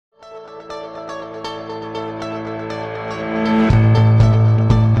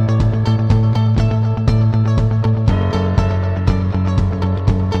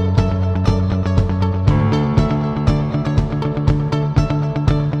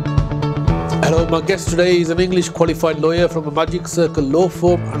My guest today is an English qualified lawyer from a Magic Circle law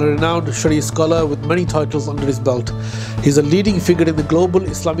firm and a renowned Shariah Scholar with many titles under his belt. He's a leading figure in the global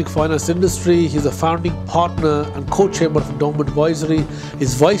Islamic finance industry. He's a founding partner and co-chairman of Endowment Advisory.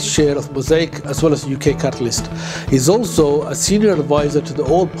 He's vice chair of Mosaic as well as UK Catalyst. He's also a senior advisor to the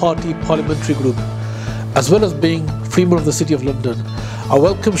All Party Parliamentary Group, as well as being Freeman of the City of London. I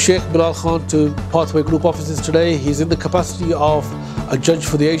welcome Sheikh Bilal Khan to Pathway Group offices today. He's in the capacity of a judge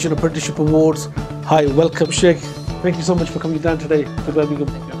for the Asian Apprenticeship Awards. Hi, welcome Sheikh. Thank you so much for coming down today to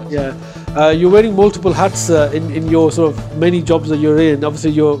Birmingham. Yeah, you're wearing multiple hats in your sort of many jobs that you're in.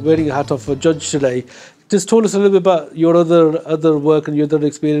 Obviously, you're wearing a hat of a judge today. Just tell us a little bit about your other work and your other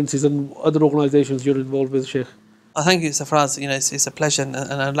experiences and other organisations you're involved with, Sheikh. Thank you, Safaraz. It's a pleasure, and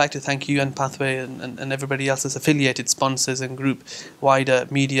I'd like to thank you and Pathway and everybody else's affiliated sponsors and group, wider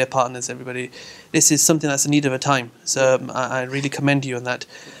media partners, everybody. This is something that's a need of a time, so I really commend you on that.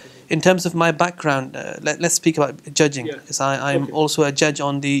 In terms of my background, let's speak about judging, because I'm also a judge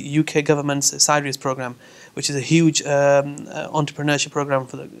on the UK government's Shariah programme, which is a huge entrepreneurship programme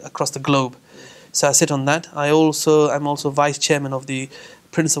across the globe. So I sit on that. I'm also vice chairman of the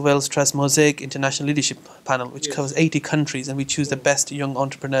Prince of Wales Trust Mosaic International Leadership Panel, which covers 80 countries, and we choose the best young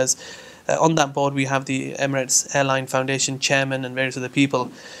entrepreneurs. On that board, we have the Emirates Airline Foundation chairman and various other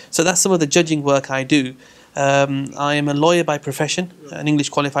people. So that's some of the judging work I do. I am a lawyer by profession, an English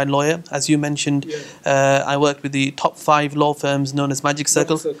qualified lawyer. As you mentioned, I worked with the top 5 law firms known as Magic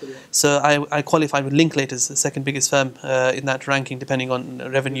Circle. So I qualified with Linklaters, the second biggest firm in that ranking, depending on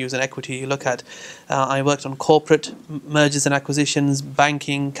revenues and equity you look at. I worked on corporate mergers and acquisitions,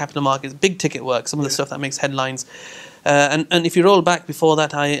 banking, capital markets, big ticket work, some of the stuff that makes headlines. And if you roll back before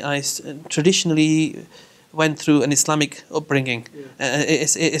that, I traditionally went through an Islamic upbringing.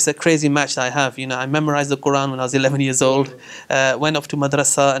 It's a crazy match that I have. I memorized the Quran when I was 11 years old, went off to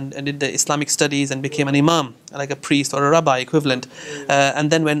madrasa and did the Islamic studies and became an imam, like a priest or a rabbi equivalent, and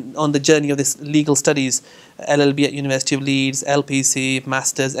then went on the journey of this legal studies, LLB at University of Leeds, LPC,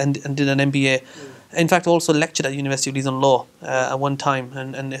 masters, and did an MBA. In fact, also lectured at University of Leeds on law at one time,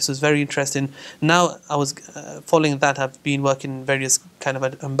 and this was very interesting. Now, I was following that, I've been working various kind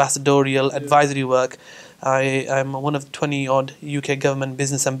of ambassadorial advisory work. I'm one of 20-odd UK government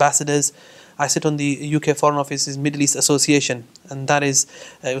business ambassadors. I sit on the UK Foreign Office's Middle East Association, and that is,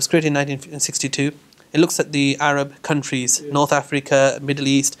 it was created in 1962. It looks at the Arab countries, North Africa, Middle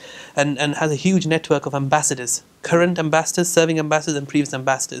East, and has a huge network of ambassadors, current ambassadors, serving ambassadors, and previous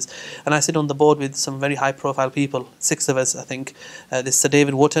ambassadors. And I sit on the board with some very high-profile people, 6 of us, I think. There's Sir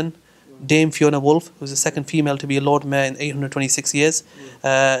David Wotton, Dame Fiona Woolf, who's the second female to be a Lord Mayor in 826 years,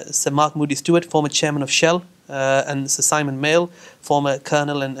 Sir Mark Moody Stewart, former chairman of Shell, and Sir Simon Mail, former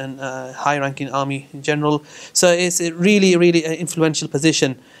colonel and high-ranking army general. So it's a really influential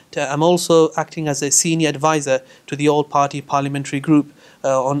position. I'm also acting as a senior advisor to the All Party Parliamentary Group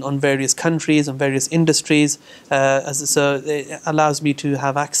on various countries, on various industries. So it allows me to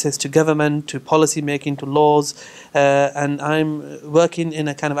have access to government, to policy making, to laws, and I'm working in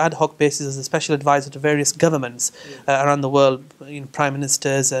a kind of ad hoc basis as a special advisor to various governments around the world, prime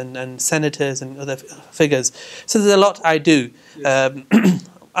ministers and senators and other figures. So there's a lot I do.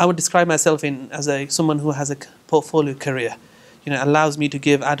 I would describe myself as someone who has a portfolio career. It allows me to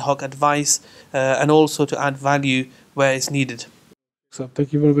give ad hoc advice and also to add value where it's needed. So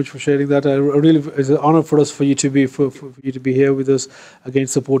thank you very much for sharing that. It's an honour for us for you to be here with us, again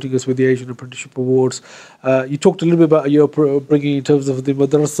supporting us with the Asian Apprenticeship Awards. You talked a little bit about your bringing in terms of the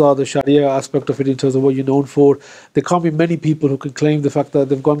madrasa, the Sharia aspect of it, in terms of what you're known for. There can't be many people who can claim the fact that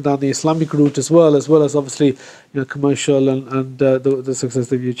they've gone down the Islamic route as well as obviously commercial and the success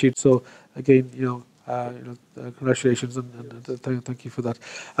that you achieved. So again, congratulations and thank you for that.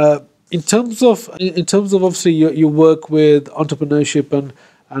 In terms of obviously your work with entrepreneurship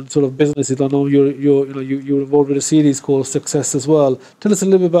and sort of businesses, I know you're involved with a series called Success as well. Tell us a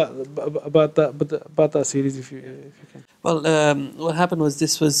little bit about that series if you can. Well, what happened was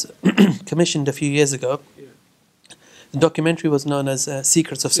this was commissioned a few years ago. The documentary was known as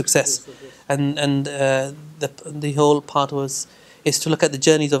Secrets of Success, and the whole part is to look at the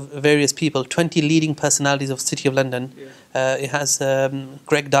journeys of various people, 20 leading personalities of the City of London. It has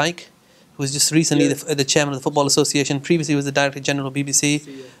Greg Dyke, who was just recently the chairman of the Football Association. Previously was the Director General of BBC.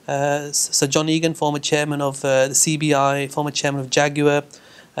 Sir John Egan, former chairman of the CBI, former chairman of Jaguar.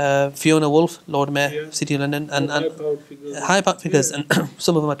 Fiona Woolf, Lord Mayor, City of London, and high-powered figures, and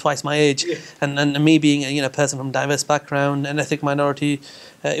some of them are twice my age. And me being a person from diverse background, an ethnic minority,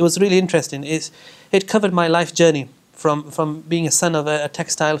 it was really interesting. It covered my life journey from being a son of a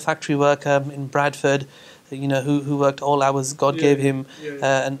textile factory worker in Bradford, who worked all hours God gave him,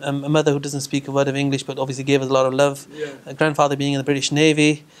 and a mother who doesn't speak a word of English but obviously gave us a lot of love, a grandfather being in the British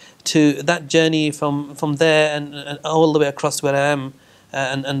Navy, to that journey from there and all the way across to where I am,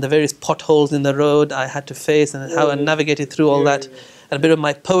 and the various potholes in the road I had to face, and how I navigated through all that. And a bit of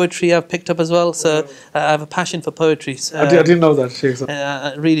my poetry I've picked up as well, so I have a passion for poetry. I didn't know that, Sheikh.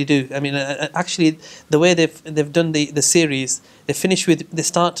 I really do. I mean, actually, the way they've done the series, they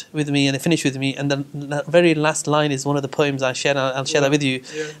start with me and they finish with me, and the very last line is one of the poems I share. I'll share that with you.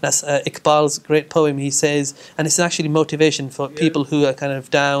 That's Iqbal's great poem. He says, and it's actually motivation for people who are kind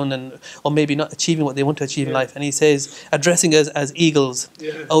of down or maybe not achieving what they want to achieve in life. And he says, addressing us as eagles,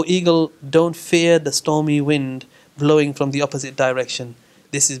 "Oh eagle, don't fear the stormy wind blowing from the opposite direction.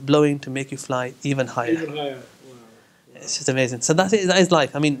 This is blowing to make you fly even higher." Even higher. Wow. It's just amazing. So that is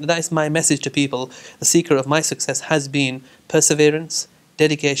life. I mean, that is my message to people. The secret of my success has been perseverance,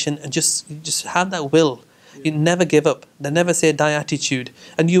 dedication, and just have that will. You never give up. They never say die attitude,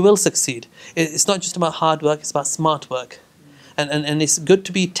 and you will succeed. It's not just about hard work, it's about smart work. And it's good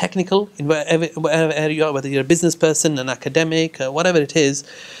to be technical in wherever area you are, whether you're a business person, an academic, whatever it is,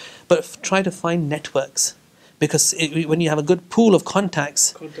 but try to find networks. Because when you have a good pool of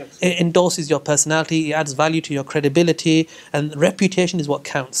contacts, it endorses your personality, it adds value to your credibility, and reputation is what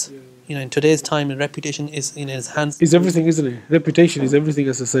counts. In today's time, reputation is in his hands. Is everything, isn't it? Reputation is everything,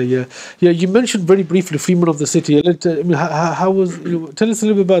 as I say. Yeah. You mentioned very briefly Freeman of the city. How was? Tell us a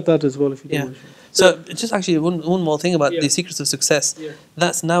little bit about that as well, if you don't mind. So just actually one more thing about the secrets of success.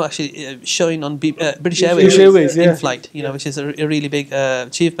 That's now actually showing on British Airways in flight. Which is a really big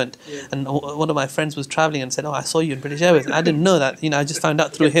achievement. And one of my friends was traveling and said, "Oh, I saw you in British Airways." I didn't know that. I just found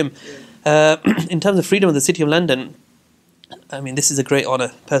out through him. In terms of freedom of the City of London, I mean, this is a great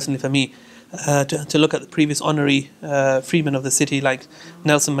honour personally for me. To look at the previous honorary freemen of the city like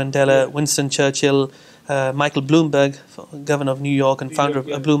Nelson Mandela, Winston Churchill, Michael Bloomberg, governor of New York and founder of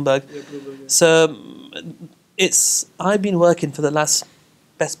Bloomberg. So I've been working for the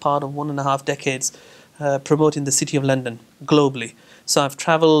best part of 1.5 decades promoting the City of London globally. So I've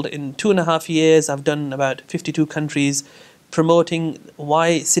travelled in 2.5 years. I've done about 52 countries, promoting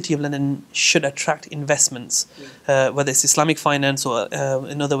why City of London should attract investments, whether it's Islamic Finance or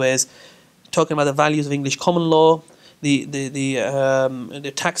in other ways, talking about the values of English common law, the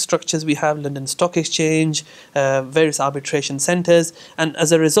tax structures we have, London Stock Exchange, various arbitration centres, and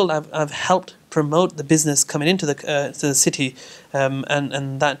as a result, I've helped promote the business coming into to the city,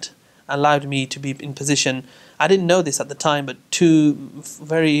 and that allowed me to be in position. I didn't know this at the time, but two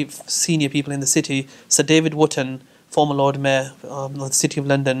very senior people in the city, Sir David Wootton, former Lord Mayor of the City of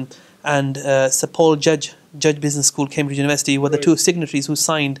London, and Sir Paul Judge Business School, Cambridge University, were the two signatories who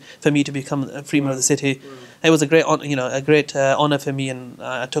signed for me to become a Freeman of the City. It was a great honour for me, and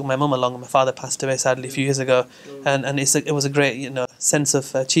I took my mum along. My father passed away sadly a few years ago, and it was a great sense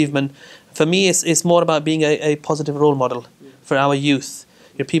of achievement. For me, it's more about being a positive role model for our youth.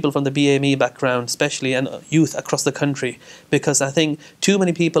 People from the BAME background especially, and youth across the country, because I think too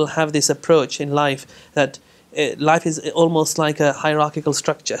many people have this approach in life that life is almost like a hierarchical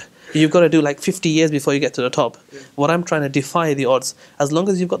structure. You've got to do like 50 years before you get to the top. What I'm trying to defy the odds. As long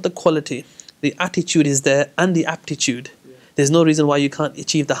as you've got the quality, the attitude is there, and the aptitude, there's no reason why you can't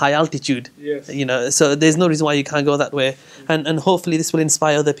achieve the high altitude. So there's no reason why you can't go that way. And hopefully this will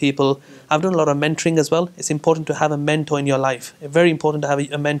inspire other people. I've done a lot of mentoring as well. It's important to have a mentor in your life. It's very important to have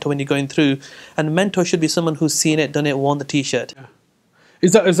a mentor when you're going through. And a mentor should be someone who's seen it, done it, worn the t-shirt.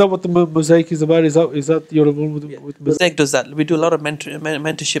 Is that what the Mosaic is about? Is that your involvement with Mosaic does that. We do a lot of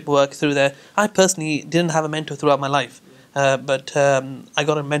mentorship work through there. I personally didn't have a mentor throughout my life, but I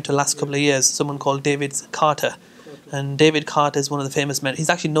got a mentor last couple of years, someone called David Carter. And David Carter is one of the famous men. He's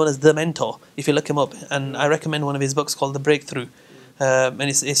actually known as the mentor, if you look him up. And I recommend one of his books called The Breakthrough. And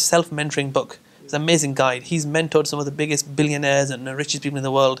it's a self-mentoring book. It's an amazing guide. He's mentored some of the biggest billionaires and the richest people in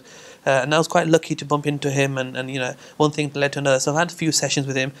the world. And I was quite lucky to bump into him, and one thing led to another. So I've had a few sessions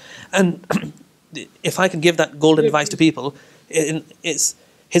with him. And if I can give that golden advice to people, his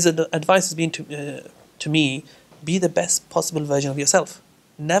advice has been to me, be the best possible version of yourself.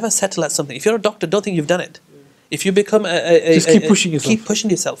 Never settle at something. If you're a doctor, don't think you've done it. If you become just keep pushing yourself. Keep pushing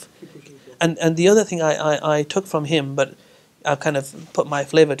yourself. And the other thing I took from him, but I've kind of put my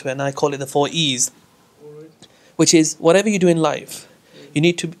flavour to it, and I call it the 4 E's, which is whatever you do in life, you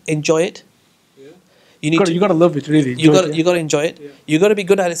need to enjoy it. You got to love it, really. You got to enjoy it. You got to be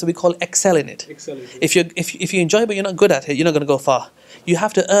good at it. So we call excel in it. If you enjoy it but you're not good at it, you're not going to go far. You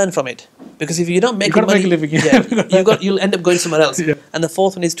have to earn from it, because if you don't make money, make a living. You'll end up going somewhere else. And the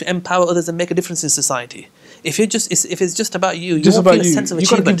fourth one is to empower others and make a difference in society. If it's just about you, you won't feel a sense of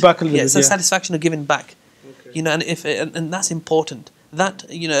achievement. Give back a little bit, satisfaction of giving back. You know, and that's important. That,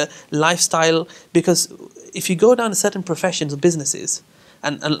 you know, lifestyle, because if you go down certain professions or businesses,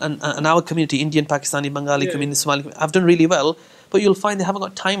 and our community, Indian, Pakistani, Bengali community, Somali, have done really well, but you'll find they haven't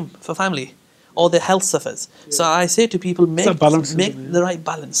got time for family, or their health suffers. So I say to people, make the right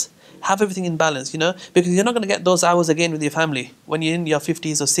balance. Have everything in balance, you know, because you're not going to get those hours again with your family when you're in your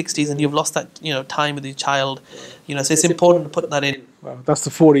 50s or 60s and you've lost that, you know, time with your child, you know. So it's important to put that in. Wow, that's the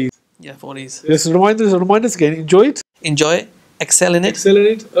 40s. Yeah, 40s. Just remind us again. Enjoy it. Enjoy it. Excel in it. Excel in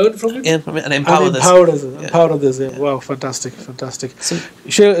it. Earn from it. And empower others. Empower others. Yeah. Wow, fantastic. So,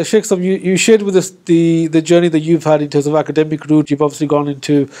 Sheikh, you shared with us the journey that you've had in terms of academic route. You've obviously gone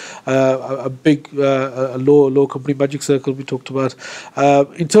into a big law company, Magic Circle, we talked about.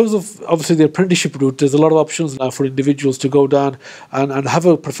 In terms of obviously the apprenticeship route, there's a lot of options now for individuals to go down and have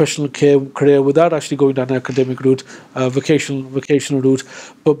a professional career without actually going down an academic route, vocational route.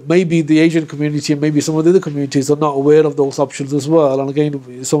 But maybe the Asian community and maybe some of the other communities are not aware of those options as well. And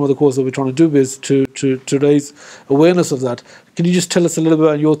again, some of the course that we're trying to do is to raise awareness of that. Can you just tell us a little bit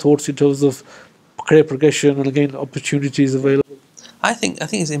about your thoughts in terms of career progression and again opportunities available? I think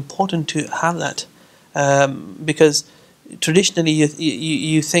it's important to have that because traditionally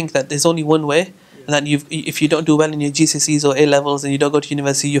you think that there's only one way, and that if you don't do well in your GCSEs or A levels and you don't go to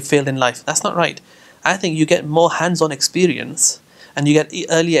university, you failed in life. That's not right. I think you get more hands-on experience and you get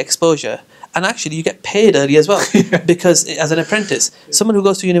earlier exposure. And actually, you get paid early as well, because as an apprentice, someone who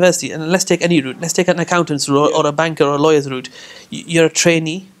goes to university, and let's take any route, let's take an accountant's route or a banker or a lawyer's route, you're a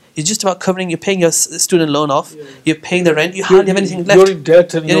trainee, you're just about you're paying your student loan off, you're paying the rent, you hardly have anything left. You're in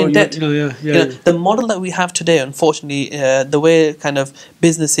debt. And you're in debt. The model that we have today, unfortunately, the way kind of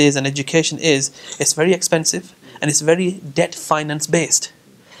businesses and education is, it's very expensive and it's very debt finance based.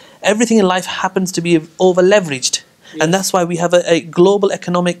 Everything in life happens to be over leveraged. And that's why we have a global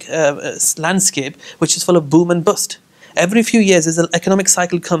economic landscape which is full of boom and bust. Every few years, as an economic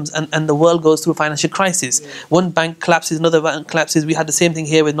cycle comes and the world goes through a financial crisis. One bank collapses, another bank collapses. We had the same thing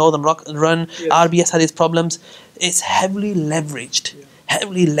here with Northern Rock Run. RBS had its problems. It's heavily leveraged.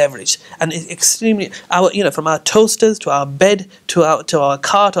 Heavily leveraged, and it's extremely from our toasters to our bed to our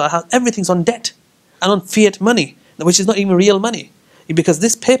car to our house, everything's on debt and on fiat money, which is not even real money. Because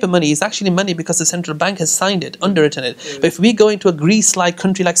this paper money is actually money because the central bank has signed it, underwritten it. But if we go into a Greece-like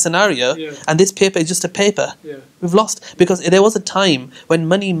country-like scenario, and this paper is just a paper, we've lost. Because there was a time when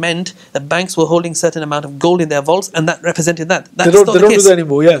money meant that banks were holding a certain amount of gold in their vaults, and that represented that. That's they don't do that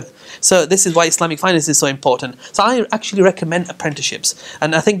anymore, So this is why Islamic finance is so important. So I actually recommend apprenticeships.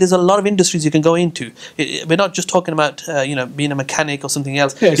 And I think there's a lot of industries you can go into. We're not just talking about being a mechanic or something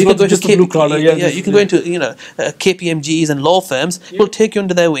else. You can go into blue collar. You can go into KPMGs and law firms. Will take you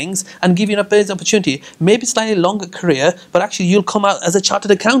under their wings and give you an opportunity. Maybe slightly longer career, but actually you'll come out as a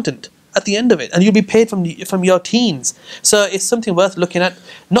chartered accountant at the end of it, and you'll be paid from your teens. So it's something worth looking at,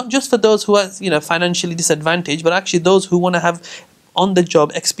 not just for those who are financially disadvantaged, but actually those who want to have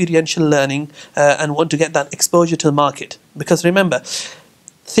on-the-job experiential learning and want to get that exposure to the market. Because remember,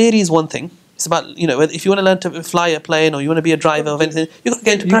 theory is one thing. It's about, if you want to learn to fly a plane or you want to be a driver of anything, you've got to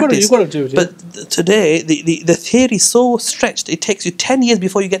get into practice. You've got to do it. But today, the theory is so stretched, it takes you 10 years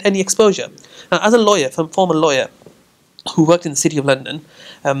before you get any exposure. Now, as a lawyer, former lawyer, who worked in the City of London,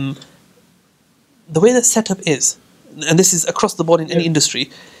 the way the setup is, and this is across the board in any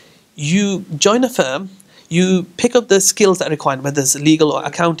industry, you join a firm, you pick up the skills that are required, whether it's legal or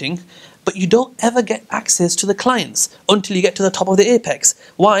accounting, but you don't ever get access to the clients until you get to the top of the apex.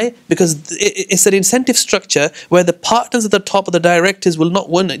 Why? Because it's an incentive structure where the partners at the top of the directors will not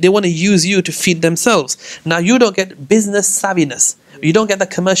want it. They want to use you to feed themselves. Now you don't get business savviness. You don't get the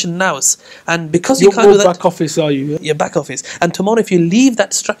commercial nous. And because you can't do that... Your back office, are you? Your back office. And tomorrow, if you leave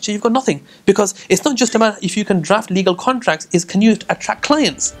that structure, you've got nothing. Because it's not just about if you can draft legal contracts, it's can you attract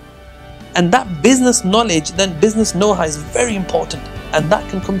clients? And that business knowledge, then business know-how is very important. And that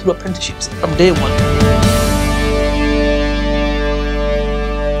can come through apprenticeships from day one.